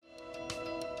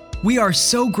We are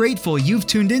so grateful you've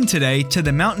tuned in today to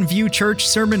the Mountain View Church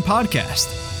Sermon Podcast.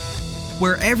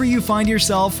 Wherever you find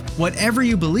yourself, whatever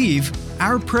you believe,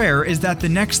 our prayer is that the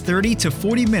next 30 to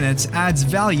 40 minutes adds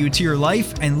value to your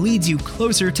life and leads you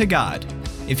closer to God.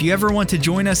 If you ever want to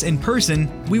join us in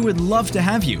person, we would love to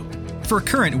have you. For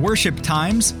current worship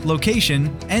times,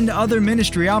 location, and other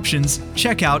ministry options,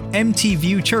 check out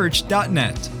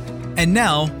mtviewchurch.net. And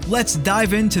now, let's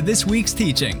dive into this week's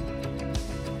teaching.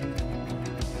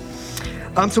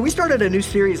 So we started a new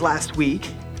series last week,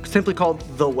 simply called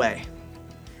The Way.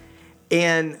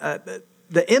 And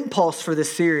the impulse for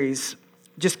this series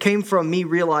just came from me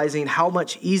realizing how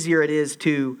much easier it is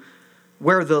to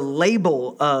wear the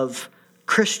label of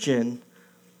Christian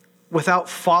without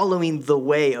following the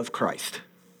way of Christ.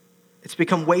 It's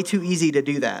become way too easy to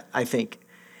do that, I think.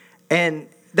 And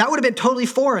that would have been totally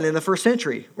foreign in the first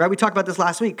century, right? We talked about this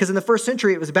last week, because in the first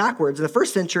century, it was backwards. In the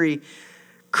first century,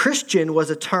 Christian was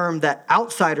a term that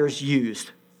outsiders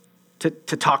used to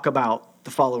talk about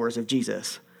the followers of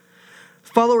Jesus.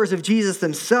 Followers of Jesus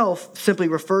themselves simply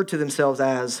referred to themselves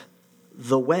as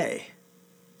the way.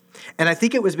 And I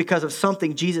think it was because of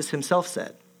something Jesus himself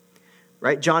said,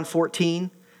 right? John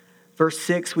 14, verse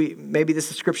 6, maybe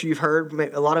this is scripture you've heard.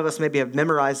 A lot of us maybe have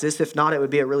memorized this. If not, it would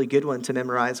be a really good one to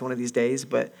memorize one of these days.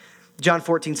 But John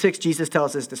 14, 6, Jesus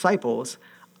tells his disciples,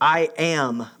 I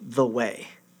am the way.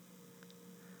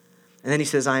 And then he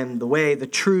says, I am the way, the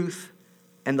truth,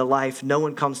 and the life. No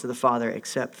one comes to the Father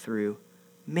except through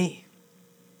me.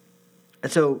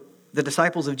 And so the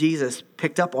disciples of Jesus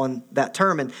picked up on that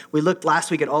term. And we looked last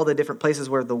week at all the different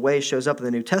places where the way shows up in the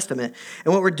New Testament.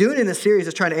 And what we're doing in this series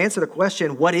is trying to answer the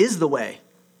question, what is the way?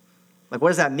 Like, what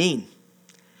does that mean?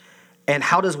 And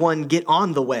how does one get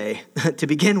on the way to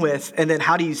begin with? And then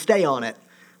how do you stay on it?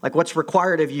 Like, what's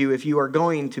required of you if you are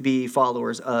going to be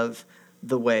followers of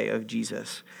the way of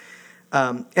Jesus?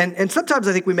 And sometimes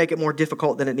I think we make it more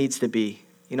difficult than it needs to be.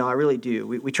 You know, I really do.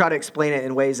 We try to explain it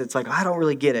in ways that's like, I don't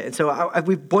really get it. And so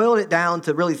we've boiled it down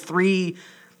to really 3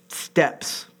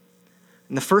 steps.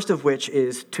 And the first of which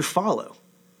is to follow.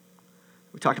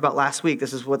 We talked about last week.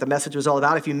 This is what the message was all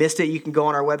about. If you missed it, you can go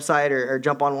on our website or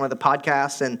jump on one of the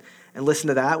podcasts and listen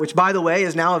to that, which, by the way,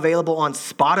 is now available on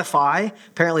Spotify.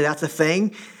 Apparently that's a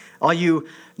thing. All you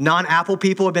non-Apple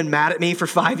people have been mad at me for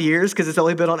 5 years because it's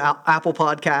only been on Apple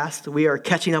Podcasts. We are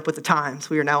catching up with the times.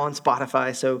 We are now on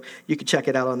Spotify, so you can check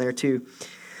it out on there too.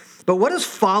 But what does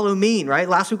follow mean, right?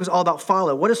 Last week was all about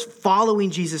follow. What does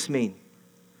following Jesus mean?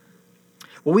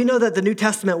 Well, we know that the New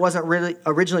Testament wasn't really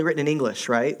originally written in English,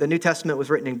 right? The New Testament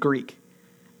was written in Greek.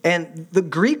 And the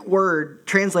Greek word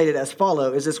translated as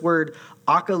follow is this word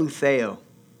akalutheo,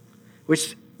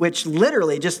 which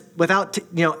literally just without,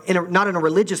 not in a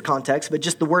religious context, but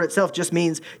just the word itself just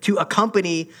means to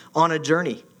accompany on a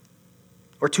journey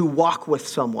or to walk with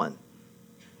someone.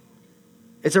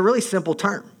 It's a really simple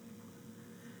term.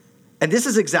 And this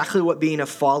is exactly what being a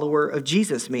follower of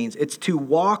Jesus means. It's to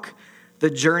walk the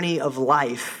journey of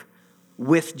life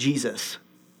with Jesus.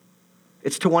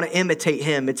 It's to want to imitate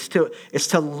him. It's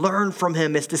to learn from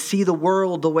him. It's to see the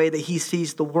world the way that he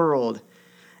sees the world.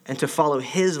 And to follow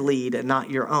his lead and not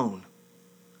your own.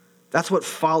 That's what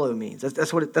follow means.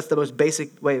 That's the most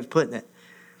basic way of putting it.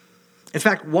 In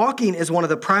fact, walking is one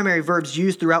of the primary verbs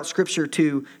used throughout Scripture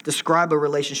to describe a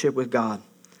relationship with God.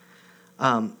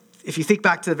 If you think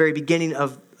back to the very beginning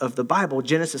of the Bible,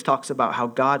 Genesis talks about how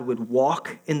God would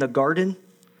walk in the garden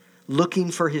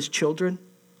looking for his children.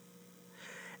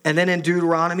 And then in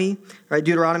Deuteronomy,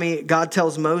 God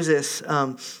tells Moses,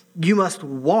 you must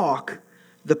walk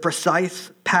the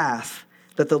precise path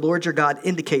that the Lord your God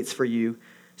indicates for you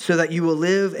so that you will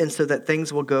live and so that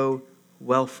things will go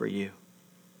well for you.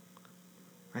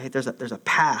 Right? There's a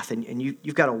path and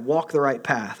you've got to walk the right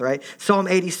path, right? Psalm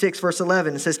 86 verse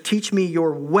 11, it says, teach me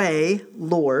your way,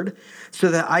 Lord, so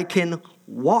that I can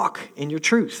walk in your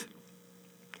truth.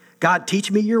 God, teach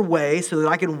me your way so that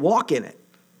I can walk in it.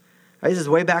 Right? This is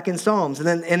way back in Psalms. And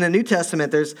then in the New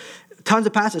Testament, there's tons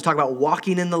of passages talk about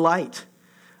walking in the light.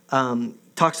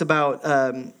 Talks about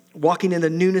walking in the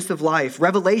newness of life.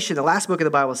 Revelation, the last book of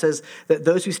the Bible, says that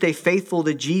those who stay faithful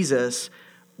to Jesus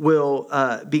will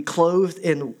be clothed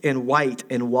in white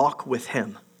and walk with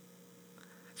him.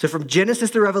 So from Genesis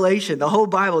to Revelation, the whole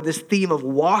Bible, this theme of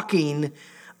walking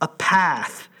a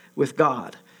path with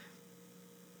God.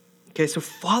 Okay, so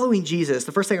following Jesus,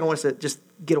 the first thing I want us to just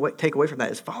take away from that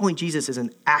is following Jesus is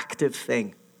an active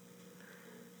thing.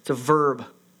 It's a verb.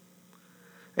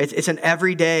 It's an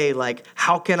everyday, like,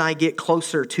 how can I get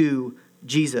closer to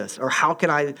Jesus? Or how can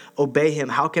I obey him?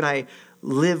 How can I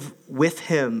live with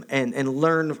him and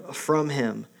learn from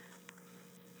him?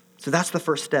 So that's the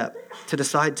first step, to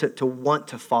decide to want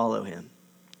to follow him,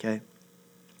 okay?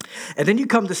 And then you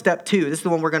come to step 2. This is the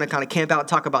one we're going to kind of camp out and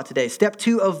talk about today. Step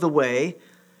 2 of the way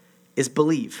is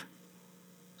believe.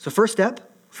 So first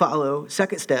step, follow.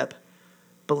 Second step,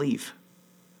 believe.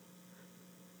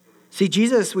 See,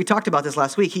 Jesus, we talked about this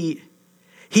last week, he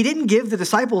didn't give the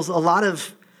disciples a lot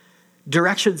of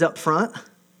directions up front.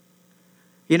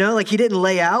 You know, like he didn't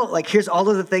lay out, like here's all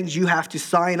of the things you have to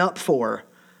sign up for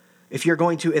if you're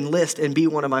going to enlist and be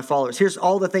one of my followers. Here's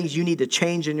all the things you need to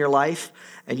change in your life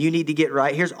and you need to get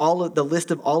right. Here's all of the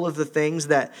list of all of the things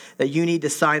that you need to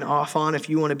sign off on if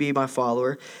you want to be my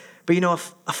follower. But you know, a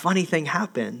funny thing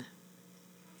happened,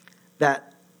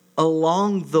 that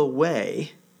along the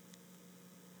way,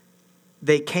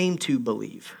 they came to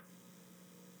believe.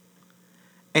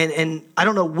 And I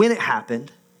don't know when it happened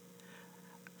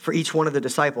for each one of the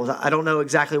disciples. I don't know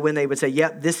exactly when they would say,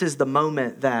 yep, this is the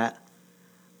moment that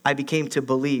I became to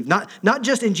believe. Not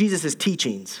just in Jesus'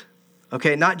 teachings,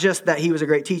 okay? Not just that he was a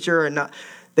great teacher, and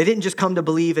they didn't just come to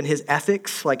believe in his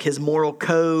ethics, like his moral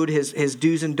code, his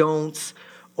do's and don'ts,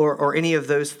 or any of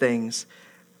those things.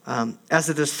 As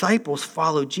the disciples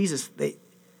followed Jesus,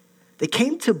 they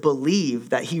came to believe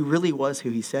that he really was who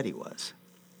he said he was.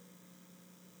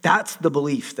 That's the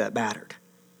belief that mattered.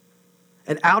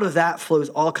 And out of that flows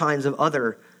all kinds of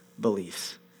other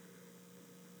beliefs.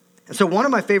 And so one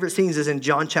of my favorite scenes is in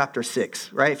John chapter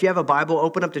 6, right? If you have a Bible,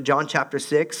 open up to John chapter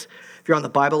 6. If you're on the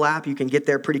Bible app, you can get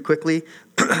there pretty quickly.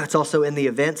 It's also in the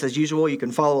events as usual. You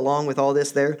can follow along with all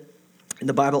this there in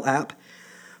the Bible app.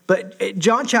 But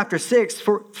John chapter 6,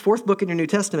 fourth book in your New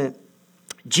Testament,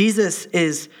 Jesus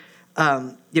is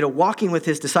walking with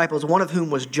his disciples, one of whom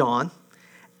was John.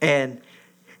 And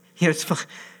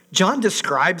John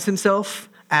describes himself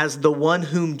as the one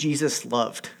whom Jesus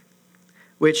loved,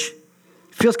 which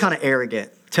feels kind of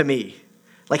arrogant to me.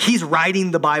 Like he's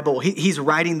writing the Bible, he's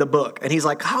writing the book, and he's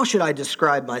like, how should I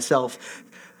describe myself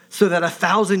so that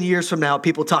 1,000 years from now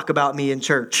people talk about me in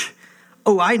church?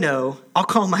 Oh, I know. I'll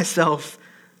call myself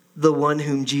the one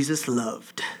whom Jesus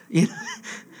loved.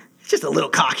 Just a little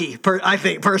cocky, I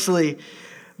think, personally.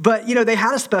 But, they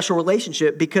had a special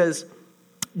relationship because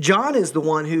John is the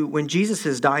one who, when Jesus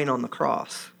is dying on the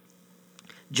cross,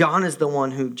 John is the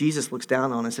one who Jesus looks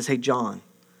down on and says, hey, John,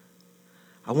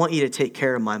 I want you to take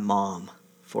care of my mom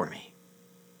for me.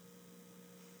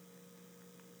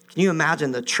 Can you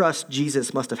imagine the trust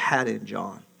Jesus must have had in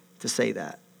John to say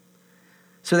that?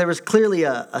 So there was clearly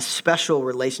a special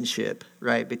relationship,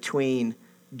 right, between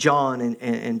John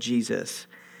and Jesus.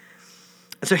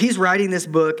 And so he's writing this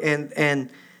book, and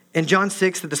in John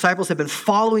 6, the disciples have been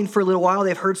following for a little while.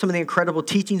 They've heard some of the incredible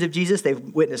teachings of Jesus. They've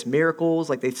witnessed miracles,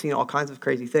 like they've seen all kinds of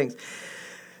crazy things.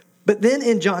 But then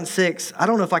in John 6, I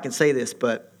don't know if I can say this,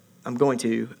 but I'm going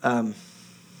to.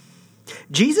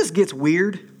 Jesus gets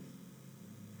weird.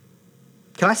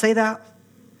 Can I say that?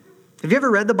 Have you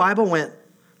ever read the Bible and went,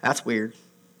 that's weird?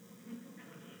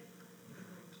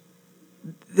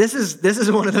 This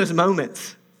is one of those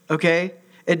moments, okay?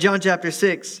 In John chapter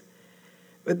 6,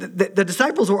 the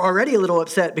disciples were already a little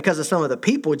upset because of some of the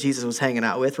people Jesus was hanging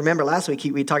out with. Remember last week he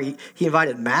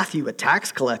invited Matthew, a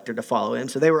tax collector, to follow him.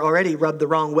 So they were already rubbed the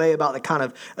wrong way about the kind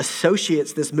of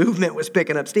associates this movement was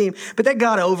picking up steam. But they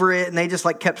got over it and they just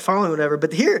kept following whatever.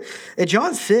 But here at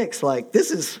John 6,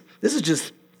 this is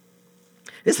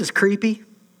creepy.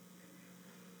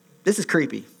 This is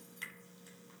creepy.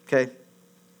 Okay.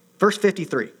 Verse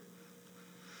 53.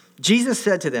 Jesus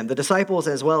said to them, the disciples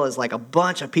as well as a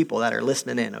bunch of people that are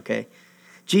listening in, okay?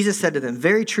 Jesus said to them,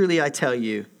 very truly I tell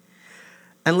you,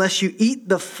 unless you eat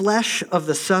the flesh of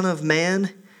the Son of Man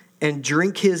and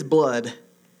drink his blood,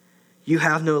 you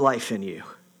have no life in you.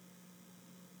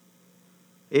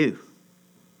 Ew.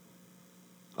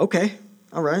 Okay,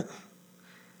 all right.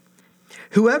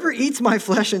 Whoever eats my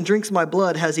flesh and drinks my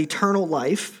blood has eternal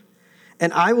life,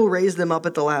 and I will raise them up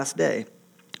at the last day.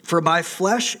 For my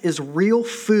flesh is real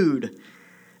food,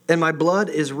 and my blood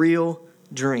is real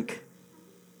drink.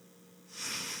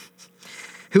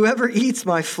 Whoever eats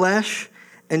my flesh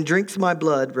and drinks my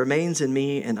blood remains in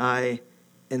me, and I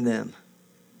in them.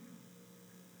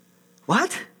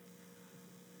 What?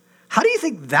 How do you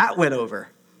think that went over?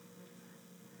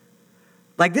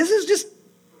 This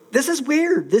is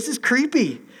weird. This is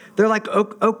creepy. They're like,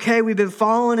 okay, we've been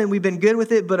following and we've been good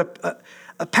with it, but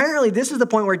apparently this is the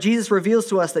point where Jesus reveals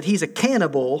to us that he's a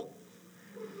cannibal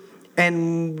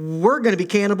and we're going to be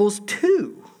cannibals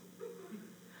too.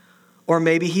 Or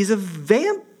maybe he's a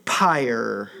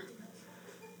vampire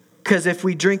because if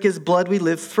we drink his blood, we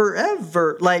live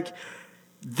forever.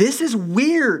 This is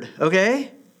weird,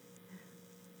 okay?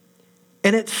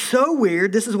 And it's so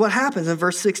weird. This is what happens in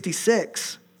verse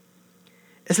 66.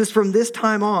 It says, from this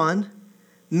time on,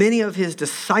 many of his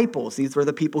disciples, these were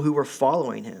the people who were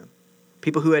following him,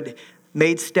 people who had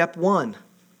made step one,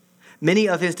 many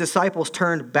of his disciples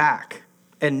turned back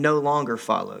and no longer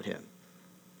followed him.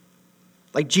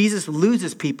 Like Jesus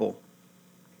loses people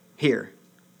here.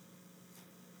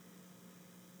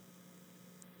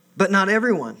 But not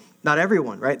everyone,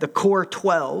 right? The core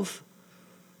 12,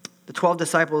 the 12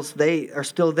 disciples, they are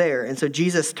still there. And so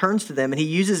Jesus turns to them and he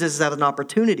uses this as an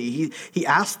opportunity. He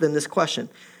asks them this question.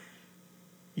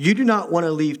 You do not want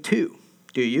to leave too,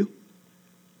 do you?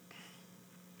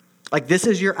 Like this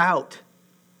is your out.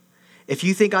 If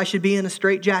you think I should be in a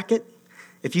straitjacket,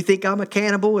 if you think I'm a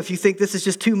cannibal, if you think this is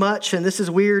just too much and this is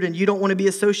weird and you don't want to be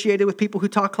associated with people who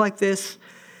talk like this,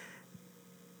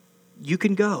 you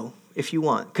can go if you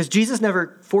want. Because Jesus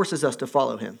never forces us to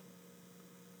follow him.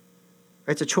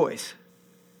 It's a choice.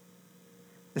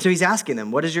 And so he's asking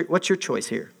them, what's your choice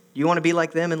here? You want to be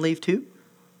like them and leave too?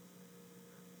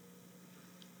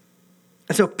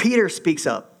 And so Peter speaks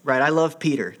up, right? I love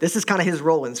Peter. This is kind of his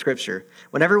role in Scripture.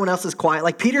 When everyone else is quiet,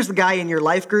 like Peter's the guy in your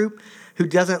life group who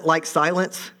doesn't like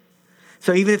silence.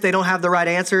 So even if they don't have the right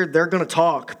answer, they're going to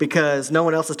talk because no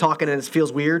one else is talking and it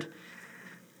feels weird,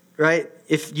 right?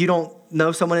 If you don't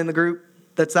know someone in the group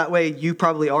that's that way, you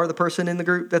probably are the person in the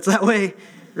group that's that way,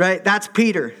 right? That's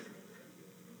Peter.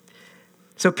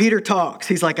 So Peter talks.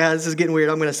 He's like, this is getting weird.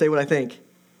 I'm going to say what I think.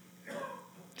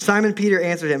 Simon Peter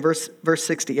answered him, verse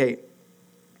 68.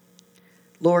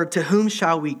 Lord, to whom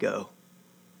shall we go?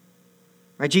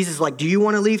 Right? Jesus is like, do you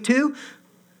want to leave too?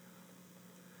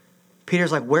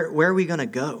 Peter's like, where are we going to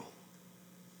go?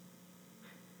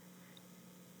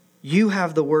 You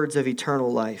have the words of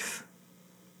eternal life.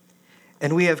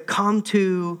 And we have come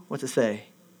to, what's it say?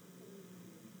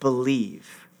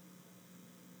 Believe.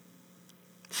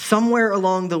 Somewhere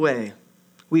along the way,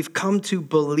 we've come to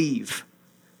believe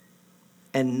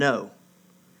and know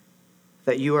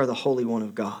that you are the Holy One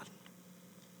of God.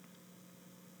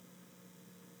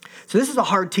 So this is a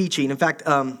hard teaching. In fact,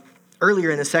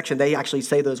 earlier in this section, they actually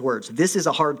say those words. This is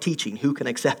a hard teaching. Who can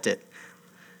accept it?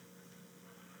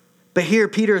 But here,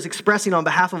 Peter is expressing on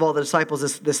behalf of all the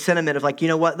disciples this sentiment of like, you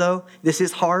know what, though? This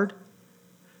is hard.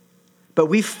 But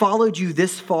we've followed you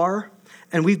this far,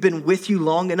 and we've been with you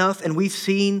long enough, and we've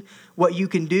seen what you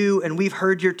can do, and we've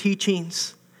heard your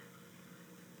teachings.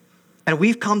 And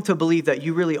we've come to believe that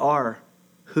you really are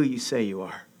who you say you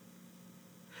are.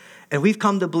 And we've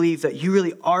come to believe that you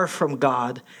really are from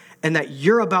God and that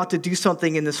you're about to do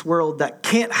something in this world that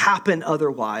can't happen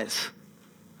otherwise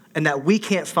and that we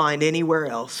can't find anywhere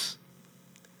else.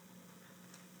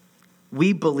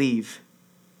 We believe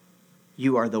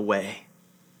you are the way.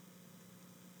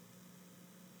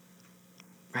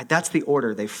 Right? That's the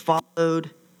order. They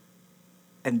followed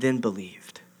and then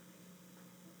believed.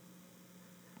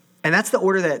 And that's the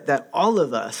order that all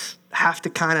of us have to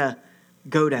kind of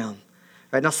go down.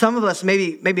 Right, now, some of us,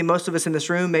 maybe most of us in this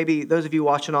room, maybe those of you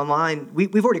watching online,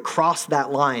 we've already crossed that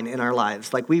line in our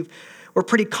lives. Like we're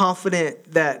pretty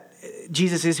confident that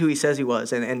Jesus is who he says he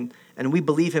was, and we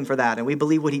believe him for that, and we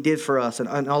believe what he did for us,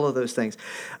 and all of those things.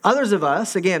 Others of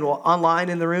us, again, online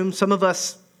in the room, some of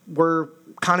us were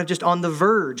kind of just on the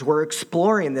verge. We're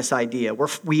exploring this idea.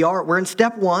 We're in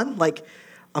step one. Like,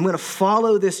 I'm going to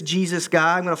follow this Jesus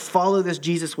guy. I'm going to follow this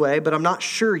Jesus way, but I'm not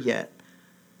sure yet.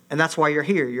 And that's why you're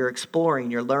here. You're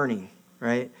exploring, you're learning,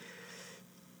 right?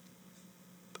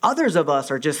 Others of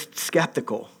us are just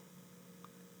skeptical.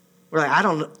 We're like,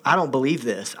 I don't believe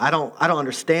this. I don't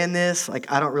understand this.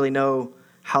 Like, I don't really know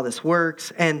how this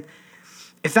works. And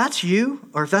if that's you,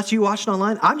 or if that's you watching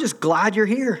online, I'm just glad you're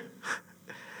here.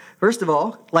 First of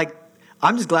all, like,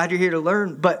 I'm just glad you're here to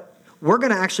learn. But we're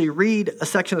going to actually read a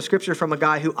section of scripture from a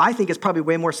guy who I think is probably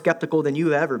way more skeptical than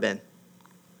you've ever been.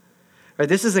 Right,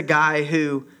 this is a guy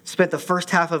who spent the first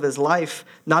half of his life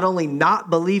not only not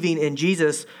believing in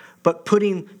Jesus, but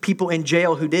putting people in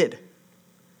jail who did.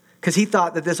 Because he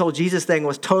thought that this whole Jesus thing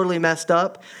was totally messed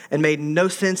up and made no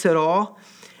sense at all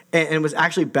and was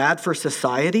actually bad for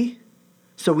society.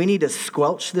 So we need to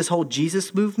squelch this whole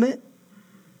Jesus movement.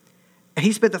 And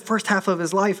he spent the first half of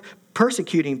his life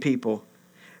persecuting people.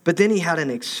 But then he had an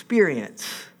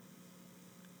experience.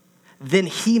 Then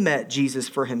he met Jesus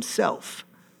for himself.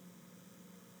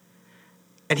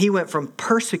 And he went from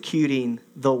persecuting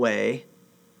the way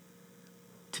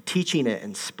to teaching it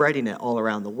and spreading it all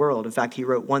around the world. In fact, he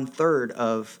wrote 1/3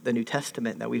 of the New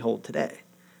Testament that we hold today.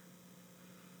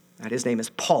 Right, his name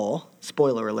is Paul.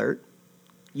 Spoiler alert.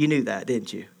 You knew that,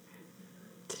 didn't you?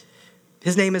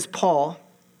 His name is Paul.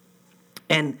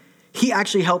 And he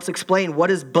actually helps explain what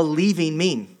does believing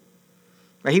mean.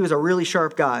 Right, he was a really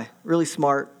sharp guy, really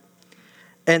smart.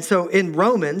 And so in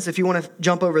Romans, if you want to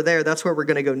jump over there, that's where we're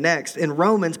going to go next. In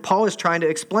Romans, Paul is trying to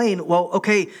explain, well,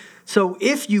 okay, so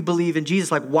if you believe in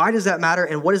Jesus, like, why does that matter?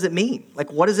 And what does it mean?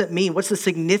 Like, what does it mean? What's the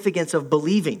significance of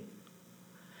believing?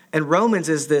 And Romans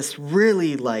is this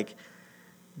really like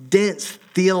dense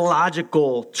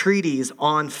theological treatise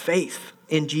on faith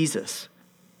in Jesus.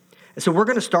 And so we're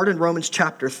going to start in Romans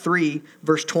chapter 3,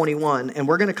 verse 21, and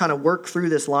we're going to kind of work through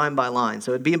this line by line.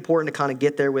 So it'd be important to kind of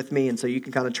get there with me, and so you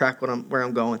can kind of track where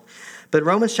I'm going. But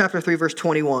Romans chapter 3, verse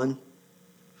 21,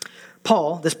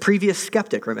 Paul, this previous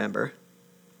skeptic, remember,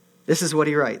 this is what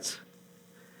he writes.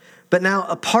 But now,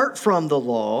 apart from the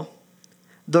law,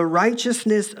 the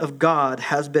righteousness of God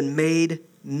has been made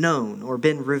known or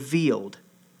been revealed,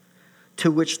 to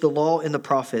which the law and the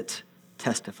prophets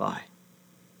testify.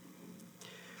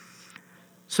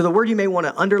 So the word you may want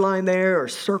to underline there or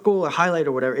circle or highlight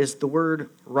or whatever is the word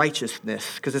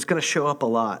righteousness, because it's going to show up a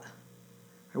lot.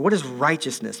 What does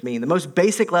righteousness mean? The most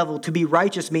basic level, to be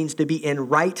righteous means to be in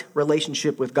right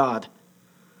relationship with God.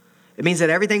 It means that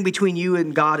everything between you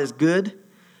and God is good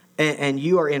and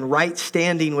you are in right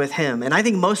standing with him. And I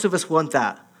think most of us want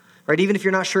that, right? Even if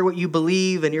you're not sure what you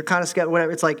believe and you're kind of skeptical,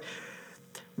 whatever, it's like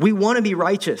we want to be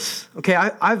righteous. Okay,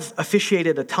 I've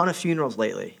officiated a ton of funerals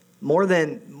lately. More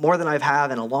than I've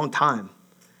had in a long time.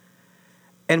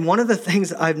 And one of the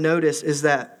things I've noticed is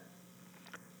that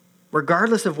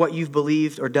regardless of what you've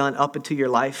believed or done up into your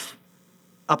life,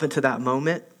 up into that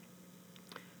moment,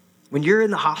 when you're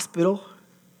in the hospital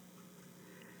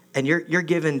and you're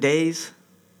given days,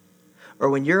 or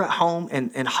when you're at home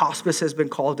and hospice has been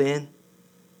called in,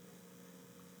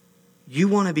 you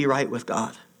want to be right with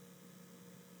God.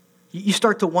 You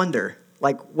start to wonder,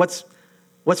 like, what's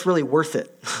really worth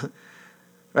it,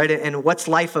 right? And what's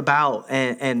life about?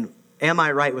 And am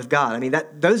I right with God? I mean,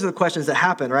 those are the questions that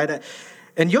happen, right?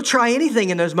 And you'll try anything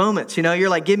in those moments. You know, you're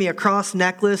like, give me a cross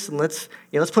necklace and let's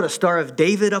put a Star of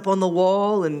David up on the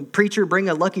wall, and preacher, bring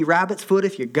a lucky rabbit's foot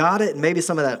if you got it, and maybe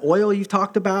some of that oil you've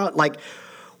talked about. Like,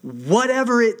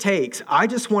 whatever it takes, I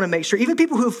just want to make sure, even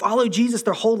people who have followed Jesus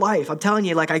their whole life, I'm telling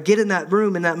you, like, I get in that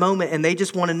room in that moment and they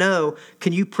just want to know,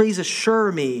 can you please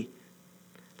assure me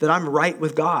that I'm right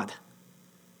with God?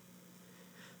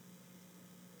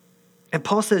 And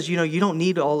Paul says, you don't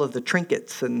need all of the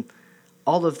trinkets and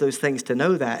all of those things to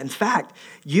know that. In fact,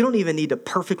 you don't even need to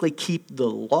perfectly keep the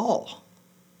law.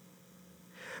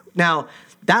 Now,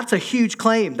 that's a huge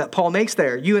claim that Paul makes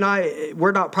there. You and I,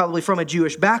 we're not probably from a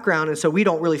Jewish background, and so we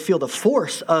don't really feel the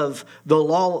force of the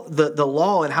law, the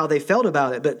law and how they felt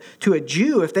about it. But to a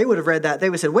Jew, if they would have read that, they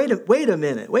would have said, wait a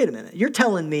minute. You're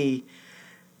telling me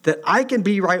that I can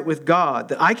be right with God,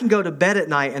 that I can go to bed at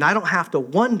night and I don't have to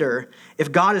wonder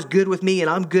if God is good with me and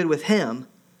I'm good with him,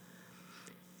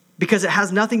 because it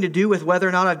has nothing to do with whether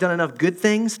or not I've done enough good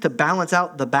things to balance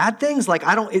out the bad things. Like,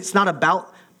 it's not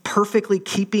about perfectly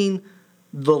keeping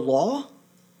the law.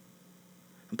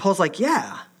 And Paul's like,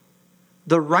 yeah,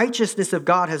 the righteousness of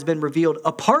God has been revealed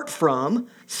apart from,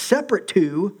 separate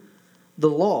to, the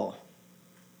law.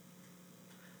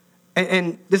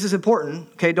 And this is important,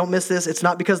 okay? Don't miss this. It's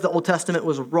not because the Old Testament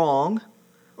was wrong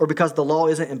or because the law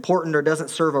isn't important or doesn't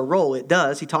serve a role. It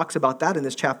does. He talks about that in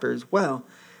this chapter as well.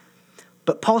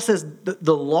 But Paul says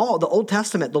the law, the Old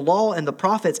Testament, the law and the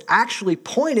prophets actually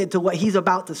pointed to what he's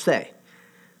about to say.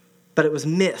 But it was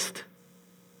missed,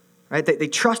 right? They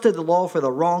trusted the law for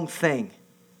the wrong thing.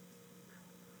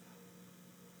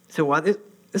 So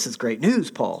this is great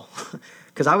news, Paul,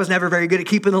 because I was never very good at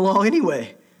keeping the law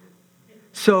anyway.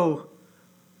 So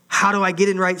how do I get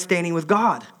in right standing with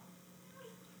God?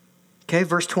 Okay,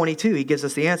 verse 22, he gives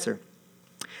us the answer.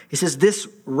 He says, this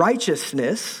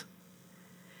righteousness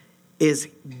is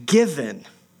given,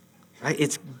 right?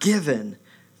 It's given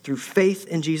through faith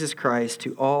in Jesus Christ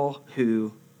to all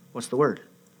who, what's the word?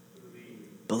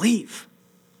 Believe.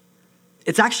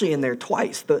 It's actually in there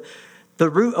twice. The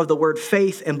root of the word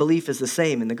faith and belief is the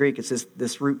same in the Greek. It's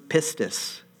this root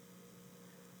pistis.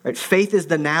 Right? Faith is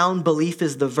the noun, belief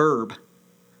is the verb.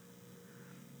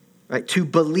 Right? To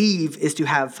believe is to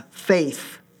have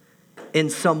faith in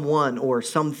someone or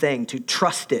something, to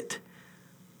trust it.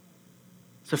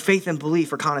 So faith and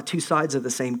belief are kind of two sides of the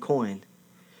same coin.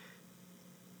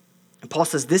 And Paul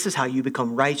says this is how you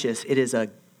become righteous. It is a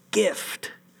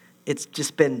gift. It's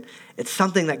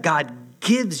something that God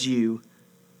gives you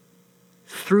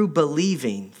through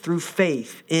believing, through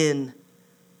faith in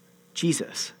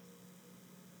Jesus.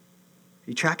 Are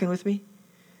you tracking with me?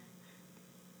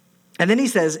 And then he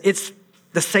says, it's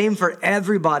the same for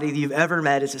everybody that you've ever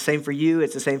met. It's the same for you.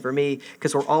 It's the same for me,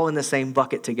 because we're all in the same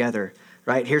bucket together,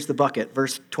 right? Here's the bucket,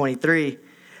 verse 23.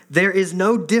 There is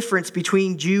no difference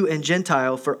between Jew and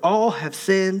Gentile, for all have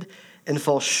sinned and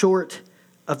fall short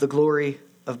of the glory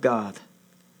of God.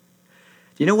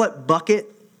 Do you know what bucket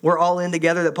we're all in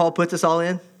together that Paul puts us all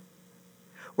in?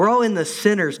 We're all in the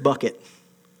sinner's bucket.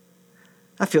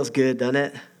 That feels good, doesn't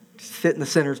it? Just sit in the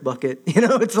sinner's bucket.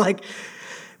 It's like,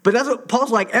 but that's what Paul's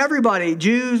like. Everybody,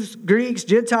 Jews, Greeks,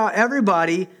 Gentile,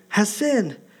 everybody has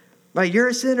sinned. Right? You're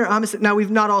a sinner, I'm a sinner. Now, we've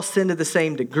not all sinned to the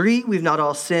same degree. We've not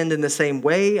all sinned in the same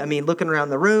way. I mean, looking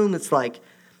around the room, it's like,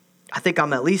 I think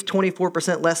I'm at least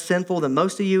 24% less sinful than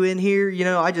most of you in here.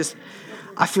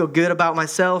 I feel good about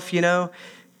myself,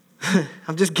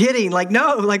 I'm just kidding.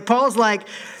 No, Paul's like,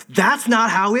 that's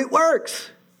not how it works.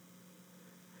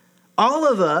 All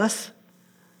of us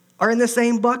are in the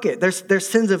same bucket. There's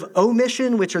sins of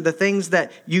omission, which are the things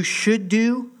that you should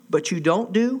do, but you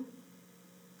don't do.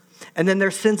 And then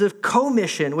there's sins of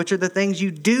commission, which are the things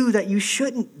you do that you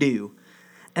shouldn't do.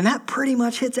 And that pretty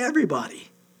much hits everybody.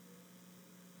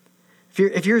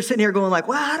 If you're sitting here going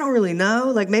well, I don't really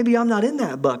know. Maybe I'm not in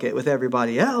that bucket with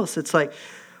everybody else. It's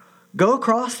go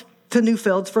across to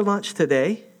Newfields for lunch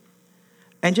today.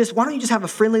 And why don't you just have a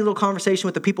friendly little conversation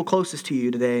with the people closest to you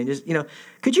today? And just,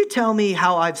 could you tell me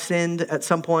how I've sinned at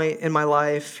some point in my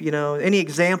life? Any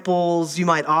examples you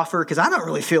might offer? Because I don't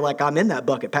really feel like I'm in that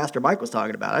bucket Pastor Mike was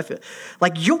talking about. I feel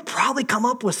like you'll probably come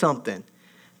up with something.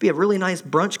 Be a really nice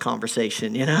brunch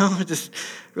conversation, just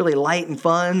really light and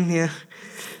fun. Yeah.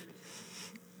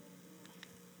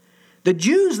 The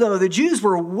Jews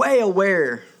were way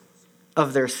aware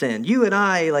of their sin. You and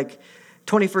I,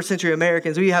 21st century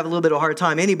Americans, we have a little bit of a hard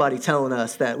time anybody telling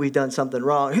us that we've done something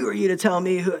wrong. Who are you to tell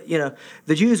me?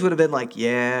 The Jews would have been like,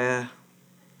 yeah,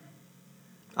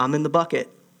 I'm in the bucket.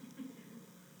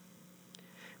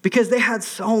 Because they had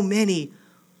so many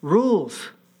rules,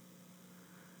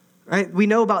 right? We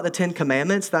know about the 10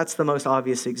 Commandments. That's the most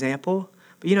obvious example.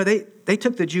 But, they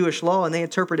took the Jewish law and they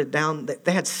interpreted down.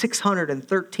 They had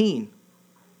 613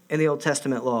 in the Old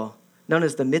Testament law, known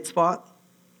as the mitzvot.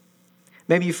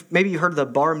 Maybe you've heard of the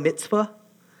bar mitzvah,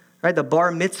 right? The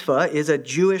bar mitzvah is a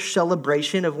Jewish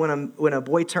celebration of when a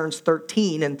boy turns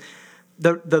 13. And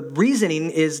the reasoning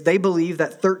is they believe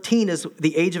that 13 is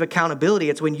the age of accountability.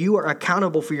 It's when you are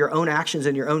accountable for your own actions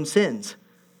and your own sins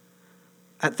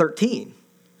at 13,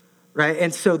 right?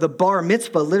 And so the bar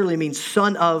mitzvah literally means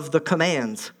son of the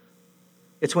commands.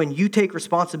 It's when you take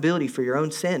responsibility for your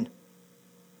own sin.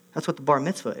 That's what the bar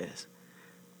mitzvah is.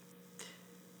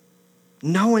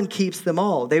 No one keeps them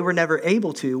all. They were never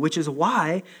able to, which is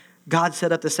why God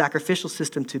set up the sacrificial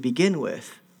system to begin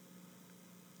with.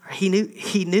 He knew.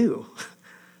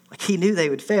 He knew they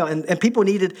would fail. And people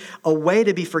needed a way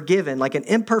to be forgiven. An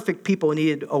imperfect people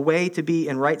needed a way to be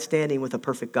in right standing with a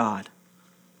perfect God.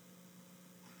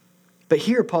 But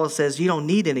here Paul says you don't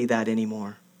need any of that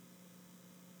anymore.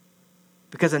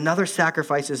 Because another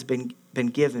sacrifice has been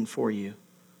given for you.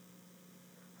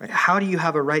 Right? How do you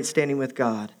have a right standing with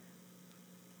God?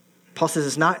 Paul says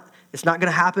it's not going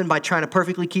to happen by trying to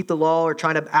perfectly keep the law or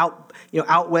trying to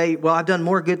outweigh, well, I've done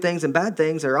more good things than bad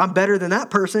things, or I'm better than that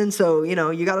person, so, you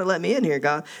got to let me in here,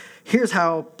 God. Here's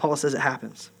how Paul says it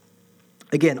happens.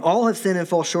 Again, all have sinned and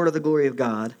fall short of the glory of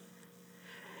God,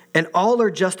 and all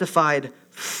are justified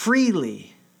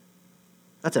freely.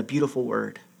 That's a beautiful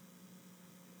word.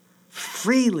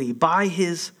 Freely by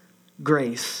his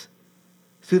grace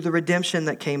through the redemption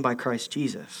that came by Christ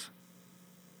Jesus.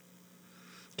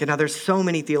 Okay, now there's so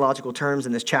many theological terms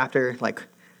in this chapter,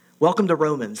 welcome to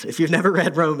Romans. If you've never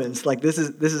read Romans, this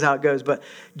is how it goes. But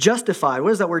justified, what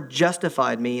does that word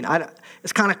justified mean?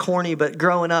 It's kind of corny, but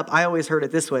growing up, I always heard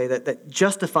it this way, that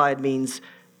justified means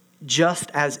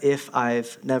just as if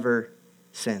I've never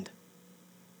sinned.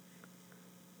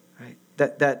 Right?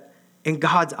 That in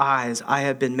God's eyes, I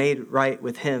have been made right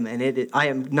with him, and I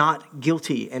am not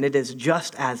guilty, and it is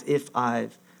just as if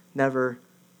I've never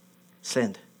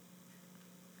sinned.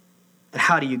 And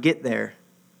how do you get there?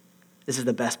 This is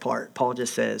the best part. Paul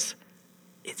just says,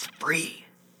 it's free.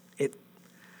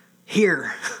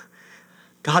 Here.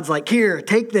 God's like, here,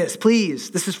 take this,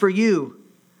 please. This is for you.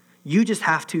 You just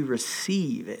have to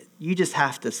receive it. You just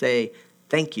have to say,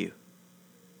 thank you.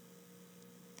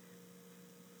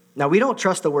 Now, we don't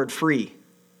trust the word free,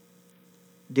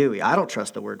 do we? I don't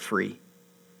trust the word free.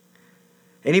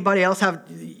 Anybody else have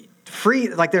free,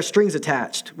 there's strings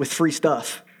attached with free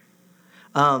stuff?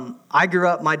 I grew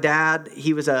up, my dad,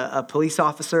 he was a police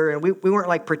officer, and we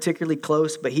weren't particularly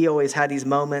close, but he always had these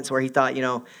moments where he thought,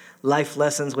 life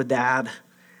lessons with dad.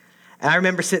 And I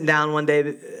remember sitting down one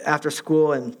day after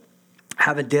school and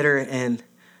having dinner, and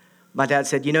my dad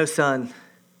said, son,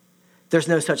 there's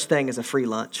no such thing as a free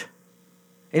lunch.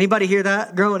 Anybody hear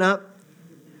that growing up?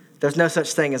 There's no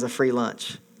such thing as a free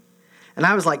lunch. And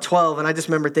I was 12, and I just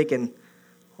remember thinking,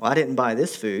 well, I didn't buy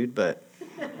this food, but.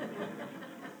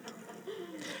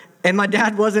 And my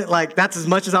dad wasn't like, that's as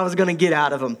much as I was going to get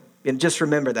out of him. And just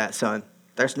remember that, son.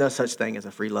 There's no such thing as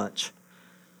a free lunch.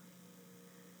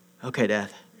 Okay, Dad.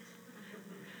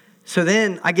 So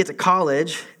then I get to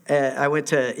college. I went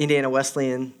to Indiana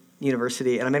Wesleyan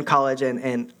University, and I'm in college,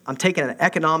 and I'm taking an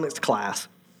economics class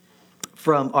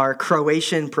from our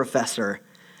Croatian professor.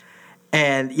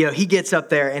 And, he gets up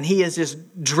there, and he is just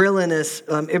drilling us.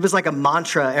 It was like a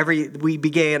mantra. We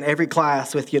began every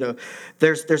class with,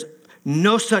 there's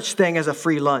no such thing as a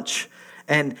free lunch.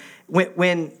 And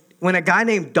when a guy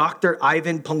named Dr.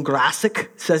 Ivan Pongrasic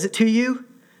says it to you,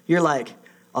 you're like,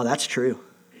 oh, that's true.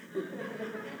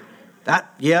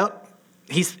 Yep,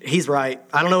 he's right.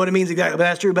 I don't know what it means exactly, but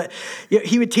that's true. But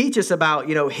he would teach us about,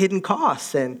 hidden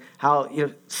costs and how,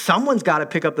 someone's got to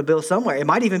pick up the bill somewhere. It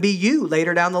might even be you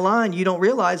later down the line. You don't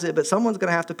realize it, but someone's going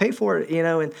to have to pay for it,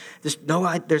 and there's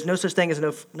no such thing as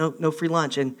no free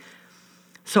lunch. And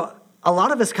so a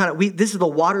lot of us this is the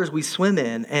waters we swim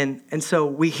in. And so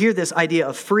we hear this idea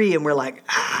of free and we're like,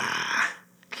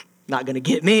 not going to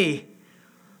get me.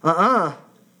 And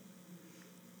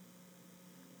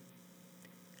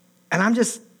I'm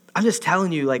just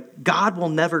telling you, like, God will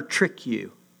never trick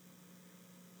you.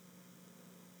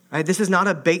 Right? This is not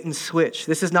a bait and switch.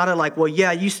 This is not a like, well,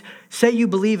 yeah, you say you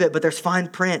believe it, but there's fine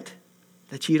print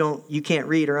that you can't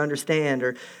read or understand,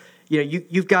 or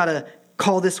you've got to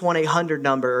call this 1-800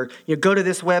 number, or go to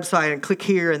this website and click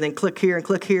here and then click here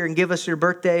and give us your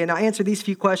birthday, and now answer these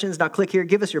few questions. Now click here,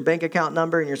 give us your bank account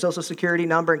number and your social security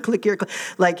number, and click here.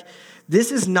 Like,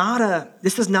 this is not a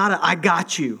I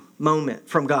got you moment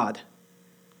from God.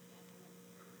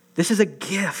 This is a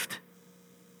gift.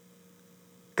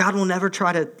 God will never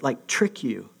try to trick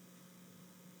you.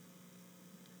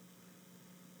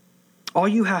 All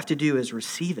you have to do is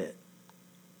receive it.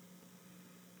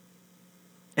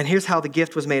 And here's how the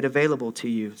gift was made available to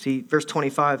you. See, verse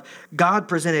 25, God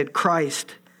presented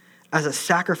Christ as a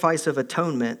sacrifice of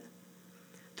atonement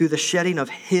through the shedding of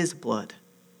his blood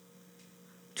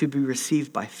to be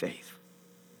received by faith.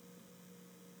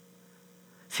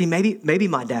 See, maybe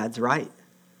my dad's right.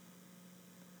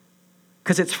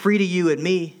 Because it's free to you and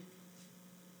me,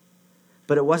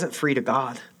 but it wasn't free to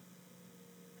God.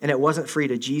 And it wasn't free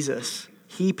to Jesus.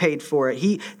 He paid for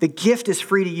it. The gift is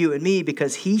free to you and me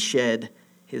because he shed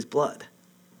his blood.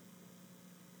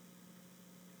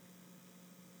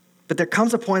 But there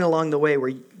comes a point along the way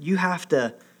where you have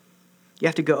to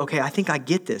go, okay, I think I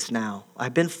get this now.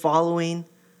 I've been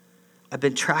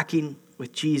tracking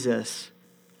with Jesus,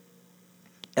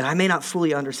 and I may not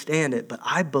fully understand it, but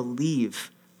I believe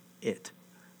it.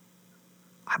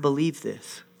 I believe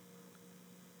this.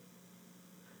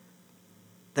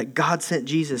 That God sent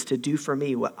Jesus to do for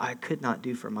me what I could not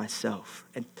do for myself.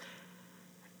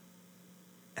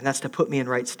 And that's to put me in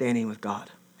right standing with God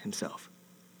himself.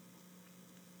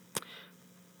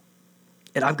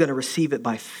 And I'm going to receive it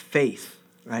by faith,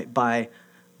 right? By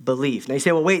belief. Now you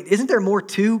say, well, wait, isn't there more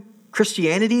to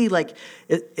Christianity? Like,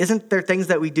 isn't there things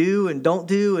that we do and don't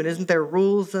do? And isn't there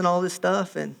rules and all this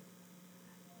stuff? And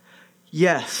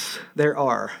yes, there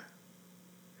are.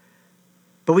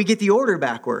 But we get the order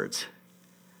backwards,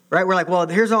 right? We're like, well,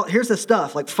 here's the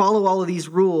stuff. Like, follow all of these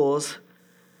rules.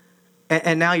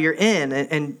 And now you're in.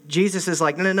 And Jesus is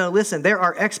like, no, listen, there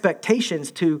are expectations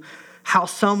to how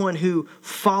someone who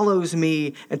follows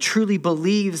me and truly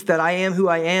believes that I am who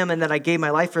I am and that I gave my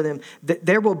life for them, that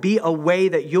there will be a way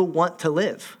that you'll want to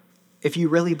live if you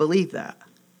really believe that.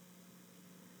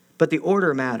 But the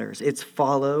order matters. It's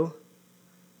follow,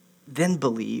 then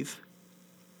believe,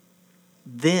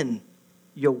 then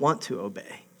you'll want to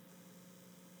obey.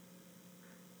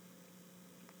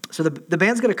 So the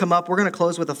band's going to come up. We're going to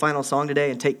close with a final song today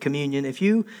and take communion. If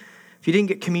you didn't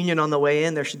get communion on the way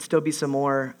in, there should still be some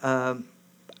more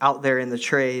out there in the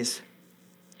trays.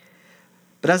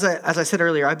 But as I said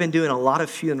earlier, I've been doing a lot of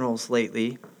funerals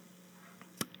lately.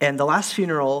 And the last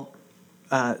funeral,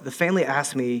 the family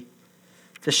asked me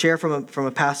to share from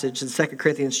a passage in 2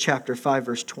 Corinthians chapter 5,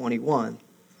 verse 21.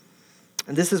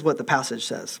 And this is what the passage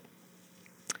says.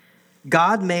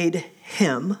 God made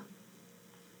him,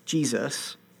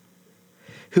 Jesus,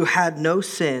 who had no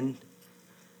sin,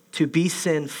 to be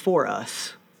sin for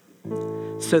us,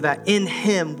 so that in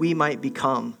him we might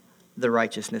become the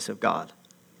righteousness of God.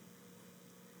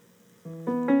 So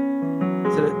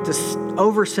to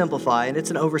oversimplify, and it's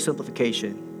an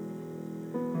oversimplification,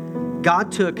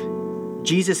 God took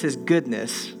Jesus'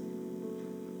 goodness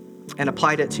and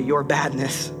applied it to your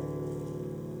badness.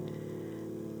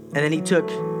 And then he took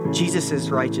Jesus'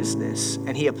 righteousness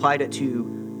and he applied it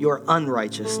to your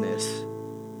unrighteousness.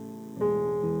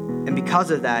 And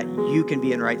because of that, you can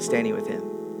be in right standing with him.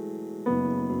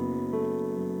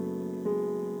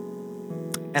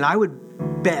 And I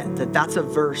would bet that that's a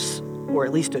verse, or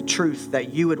at least a truth,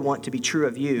 that you would want to be true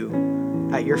of you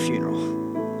at your funeral.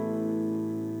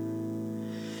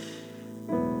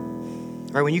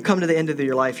 Or when you come to the end of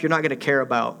your life, you're not going to care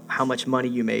about how much money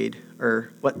you made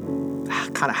or what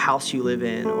kind of house you live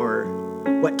in or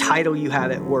what title you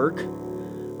have at work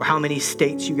or how many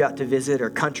states you got to visit or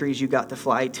countries you got to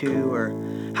fly to or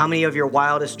how many of your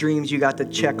wildest dreams you got to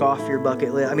check off your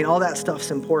bucket list. I mean, all that stuff's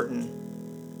important.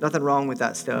 Nothing wrong with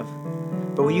that stuff.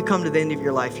 But when you come to the end of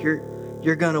your life,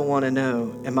 you're going to want to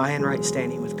know, am I in right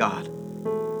standing with God?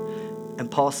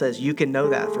 And Paul says you can know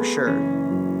that for sure.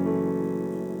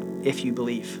 If you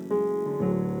believe.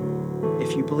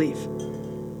 If you believe.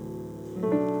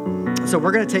 So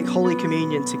we're going to take Holy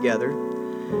Communion together.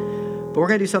 But we're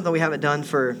going to do something we haven't done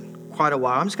for quite a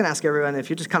while. I'm just going to ask everyone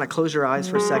if you just kind of close your eyes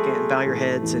for a second and bow your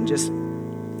heads and just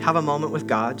have a moment with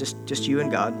God, just you and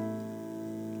God.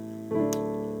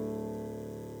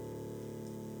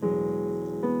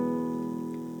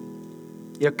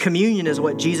 You know, communion is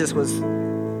what Jesus was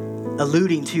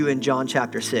alluding to in John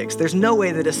chapter 6. There's no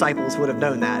way the disciples would have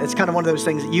known that. It's kind of one of those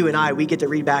things that you and I, we get to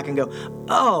read back and go,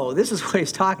 oh, this is what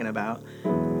he's talking about.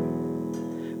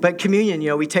 But communion, you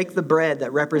know, we take the bread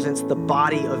that represents the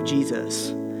body of Jesus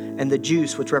and the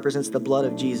juice, which represents the blood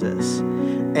of Jesus,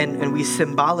 and we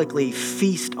symbolically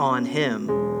feast on him.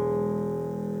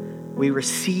 We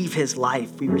receive his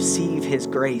life. We receive his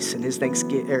grace and his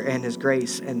thanksgiving and his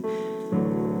grace, and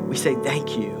we say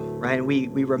thank you. Right? And we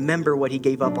remember what he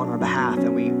gave up on our behalf,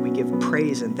 and we give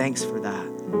praise and thanks for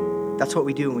that. That's what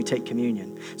we do when we take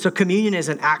communion. So communion is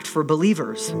an act for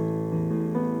believers.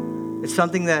 It's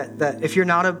something that if you're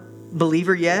not a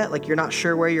believer yet, like you're not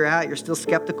sure where you're at, you're still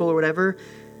skeptical or whatever,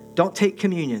 don't take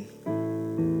communion.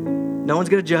 No one's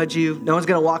going to judge you. No one's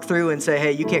going to walk through and say,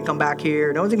 hey, you can't come back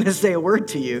here. No one's going to say a word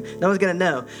to you. No one's going to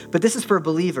know. But this is for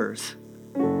believers.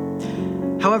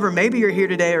 However, maybe you're here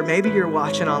today, or maybe you're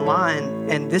watching online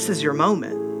and this is your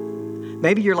moment.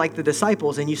 Maybe you're like the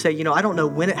disciples and you say, you know, I don't know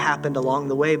when it happened along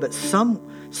the way, but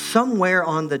somewhere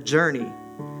on the journey,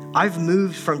 I've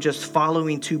moved from just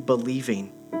following to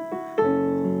believing.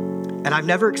 And I've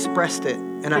never expressed it,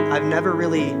 and I've never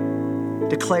really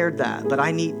declared that, but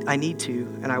I need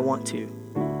to, and I want to.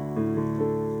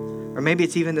 Or maybe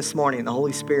it's even this morning, the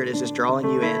Holy Spirit is just drawing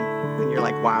you in, and you're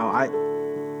like, wow,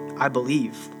 I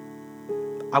believe.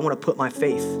 I want to put my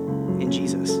faith in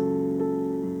Jesus.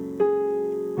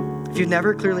 If you've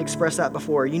never clearly expressed that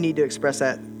before, you need to express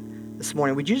that this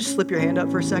morning. Would you just slip your hand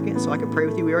up for a second so I can pray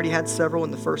with you? We already had several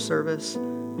in the first service.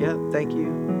 Yeah, thank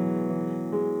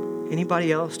you.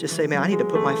 Anybody else? Just say, man, I need to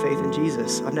put my faith in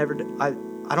Jesus. I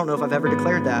don't know if I've ever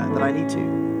declared that, but I need to.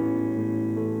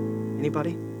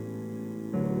 Anybody?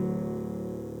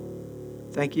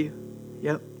 Thank you.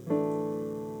 Yep.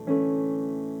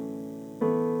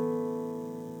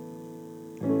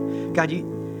 God,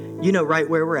 you know right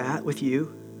where we're at with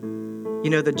you. You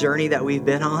know the journey that we've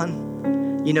been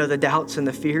on. You know the doubts and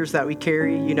the fears that we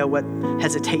carry. You know what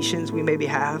hesitations we maybe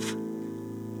have.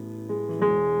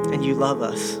 And you love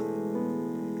us.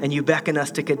 And you beckon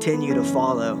us to continue to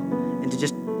follow and to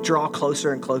just draw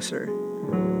closer and closer.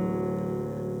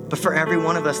 But for every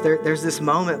one of us, there's this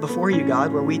moment before you,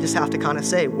 God, where we just have to kind of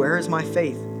say, where is my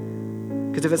faith?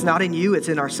 Because if it's not in you, it's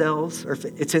in ourselves, or if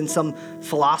it's in some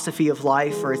philosophy of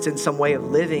life, or it's in some way of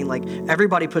living. Like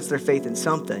everybody puts their faith in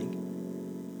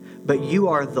something. But you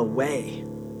are the way,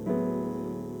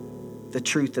 the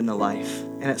truth, and the life.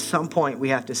 And at some point we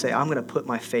have to say, I'm going to put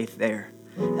my faith there,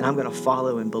 and I'm going to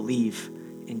follow and believe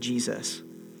in Jesus.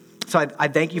 So I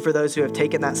thank you for those who have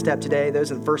taken that step today,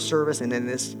 those in first service and in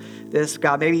this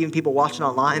God, maybe even people watching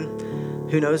online.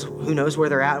 Who knows where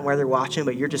they're at and where they're watching,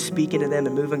 but you're just speaking to them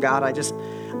and moving, God. I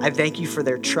thank you for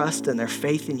their trust and their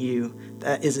faith in you.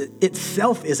 That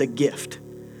itself is a gift,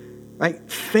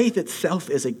 right? Faith itself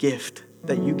is a gift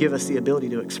that you give us the ability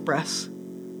to express.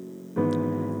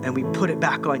 And we put it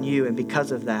back on you, and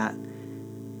because of that,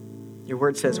 your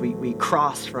word says we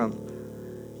cross from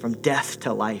death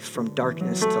to life, from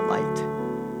darkness to light.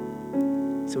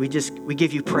 So we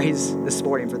give you praise this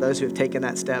morning for those who have taken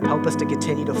that step. Help us to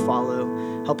continue to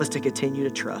follow. Help us to continue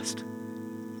to trust.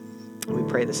 We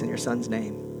pray this in your son's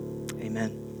name.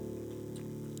 Amen.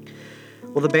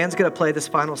 Well, the band's going to play this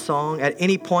final song. At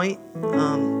any point,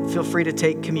 feel free to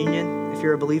take communion if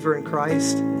you're a believer in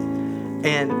Christ.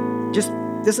 And just,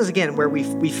 this is again where we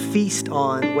feast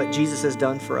on what Jesus has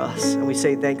done for us. And we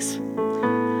say thanks.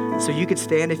 So you could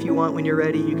stand if you want when you're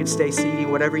ready. You could stay seated,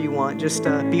 whatever you want. Just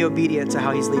be obedient to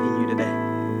how he's leading you today.